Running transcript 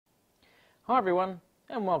Hi everyone,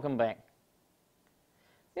 and welcome back.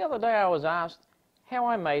 The other day I was asked how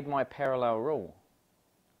I made my parallel rule.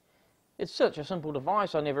 It's such a simple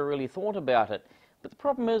device I never really thought about it, but the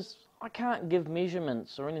problem is I can't give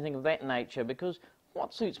measurements or anything of that nature because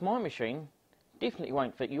what suits my machine definitely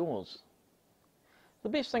won't fit yours. The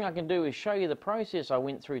best thing I can do is show you the process I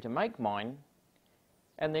went through to make mine,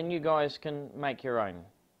 and then you guys can make your own.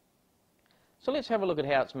 So let's have a look at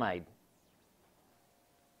how it's made.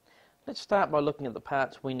 Let's start by looking at the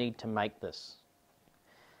parts we need to make this.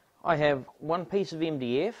 I have one piece of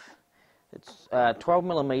MDF. It's 12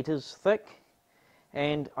 millimeters thick,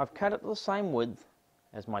 and I've cut it the same width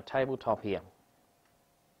as my tabletop here.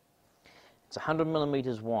 It's 100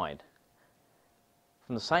 millimeters wide.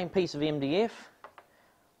 From the same piece of MDF,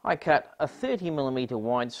 I cut a 30 millimeter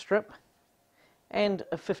wide strip and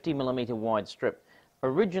a 50 millimeter wide strip.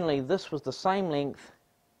 Originally, this was the same length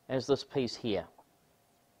as this piece here.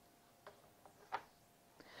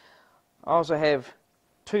 I also have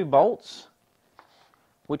two bolts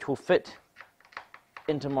which will fit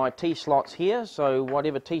into my T-slots here, so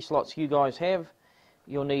whatever T-slots you guys have,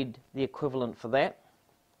 you'll need the equivalent for that.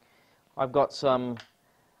 I've got some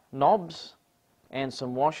knobs and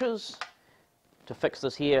some washers to fix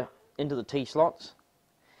this here into the T-slots,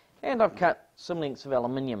 and I've cut some lengths of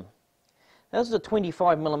aluminium. Now, this is a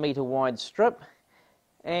 25 millimeter wide strip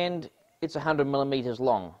and it's 100 millimeters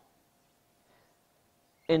long.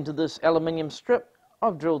 Into this aluminium strip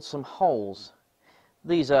I've drilled some holes.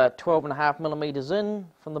 These are 12.5 millimeters in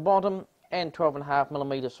from the bottom and 12.5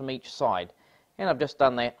 millimeters from each side, and I've just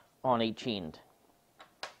done that on each end.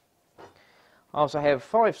 I also have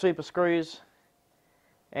 5 super screws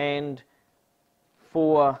and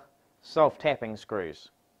 4 self-tapping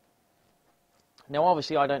screws. Now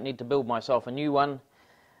obviously I don't need to build myself a new one,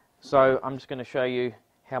 so I'm just going to show you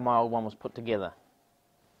how my old one was put together.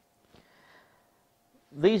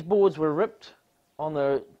 These boards were ripped on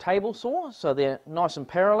the table saw, so they're nice and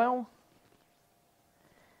parallel.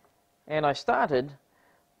 And I started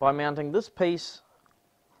by mounting this piece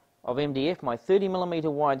of MDF, my 30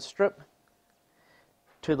 millimeter wide strip,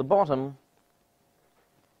 to the bottom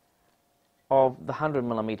of the 100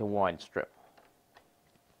 millimeter wide strip,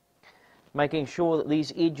 making sure that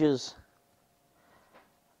these edges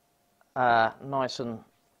are nice and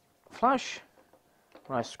flush.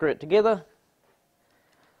 When I screw it together,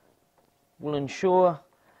 will ensure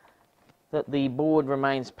that the board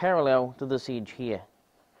remains parallel to this edge here.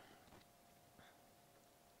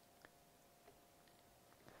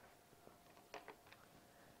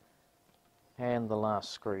 And the last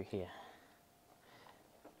screw here.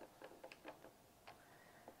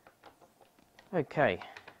 Okay,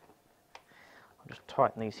 I'll just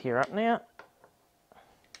tighten these here up now.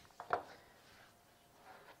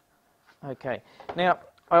 Okay, now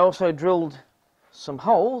I also drilled some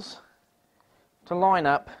holes to line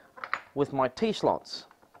up with my T-slots,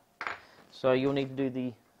 so you'll need to do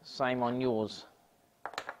the same on yours.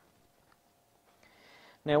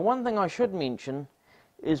 Now one thing I should mention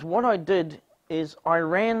is what I did is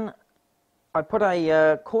I put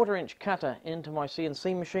a 1/4 inch cutter into my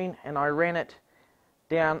CNC machine and I ran it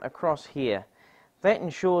down across here. That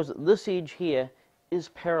ensures that this edge here is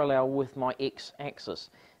parallel with my X-axis.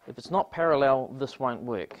 If it's not parallel, this won't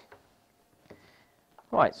work.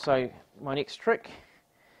 Right, so my next trick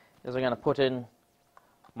is I'm going to put in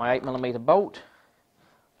my 8 millimeter bolt,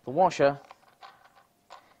 the washer,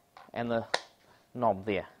 and the knob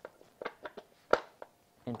there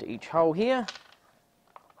into each hole here.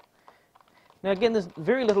 Now again, there's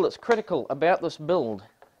very little that's critical about this build.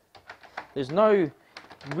 There's no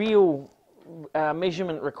real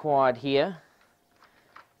measurement required here.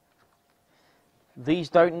 These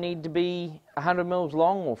don't need to be 100 mils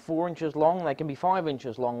long or 4 inches long. They can be 5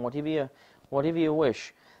 inches long, whatever you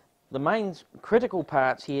wish. The main critical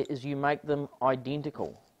parts here is you make them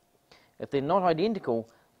identical. If they're not identical,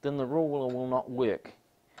 then the rule will not work.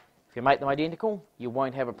 If you make them identical, you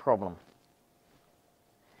won't have a problem.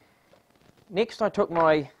 Next, I took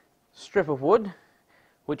my strip of wood,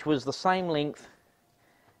 which was the same length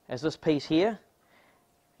as this piece here,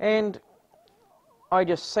 and I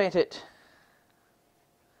just sat it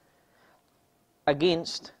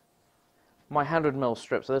against my 100 mil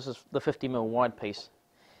strip. So this is the 50 mil wide piece.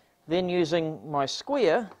 Then using my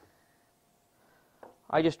square,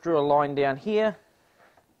 I just drew a line down here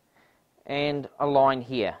and a line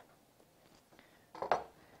here.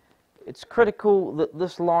 It's critical that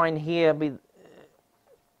this line here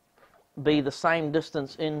be the same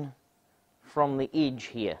distance in from the edge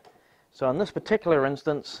here. So in this particular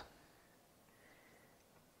instance,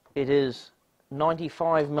 it is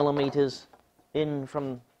 95 millimeters in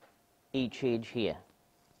from each edge here.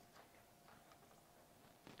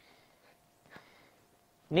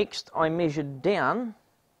 Next, I measured down,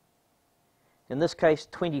 in this case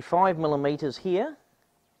 25 millimeters here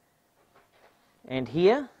and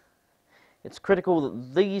here. It's critical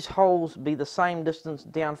that these holes be the same distance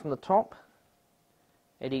down from the top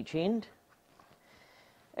at each end.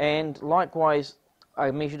 And likewise, I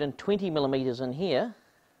measured in 20 millimeters in here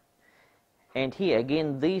and here.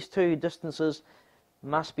 Again, these two distances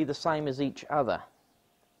must be the same as each other.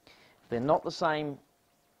 If they're not the same,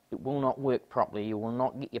 it will not work properly. You will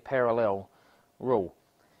not get your parallel rule.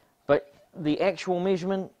 But the actual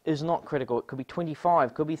measurement is not critical. It could be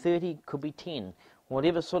 25, could be 30, could be 10,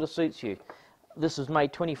 whatever sort of suits you. This is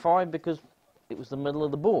made 25 because it was the middle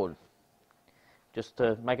of the board, just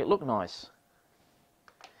to make it look nice.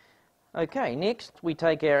 Okay, next we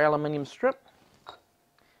take our aluminium strip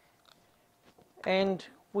and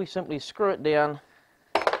we simply screw it down,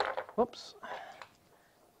 whoops,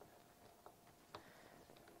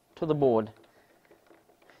 to the board.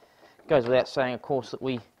 Goes without saying, of course, that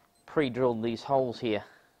we pre-drilled these holes here.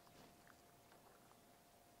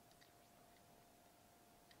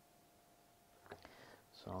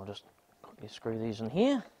 So I'll just quickly screw these in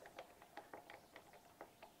here.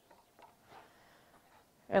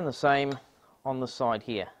 And the same on the side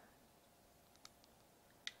here.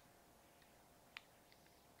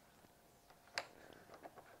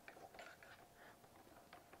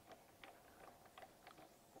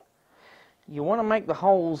 You want to make the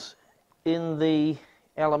holes in the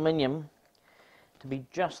aluminium to be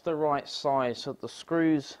just the right size so that the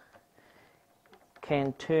screws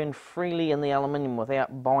can turn freely in the aluminium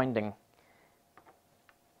without binding,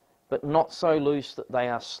 but not so loose that they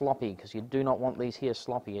are sloppy, because you do not want these here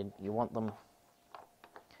sloppy. You want them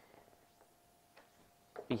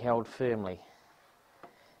to be held firmly.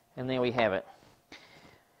 And there we have it.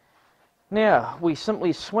 Now we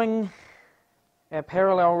simply swing our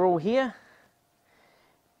parallel rule here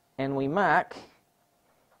and we mark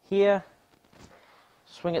here,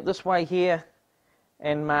 swing it this way here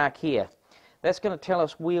and mark here. That's going to tell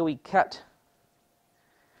us where we cut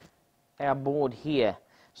our board here,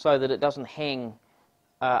 so that it doesn't hang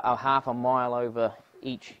a half a mile over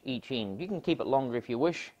each end. You can keep it longer if you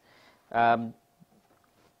wish. I've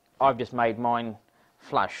just made mine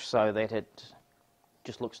flush so that it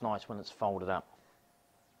just looks nice when it's folded up.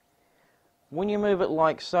 When you move it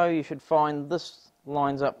like so, you should find this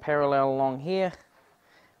lines up parallel along here,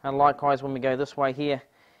 and likewise when we go this way here,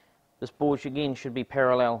 this board again should be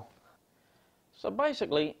parallel. So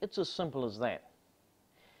basically, it's as simple as that.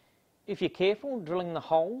 If you're careful drilling the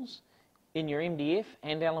holes in your MDF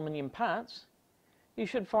and aluminium parts, you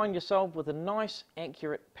should find yourself with a nice,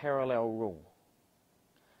 accurate parallel rule.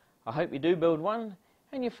 I hope you do build one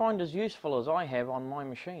and you find as useful as I have on my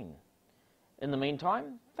machine. In the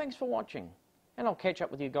meantime, thanks for watching, and I'll catch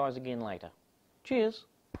up with you guys again later. Cheers!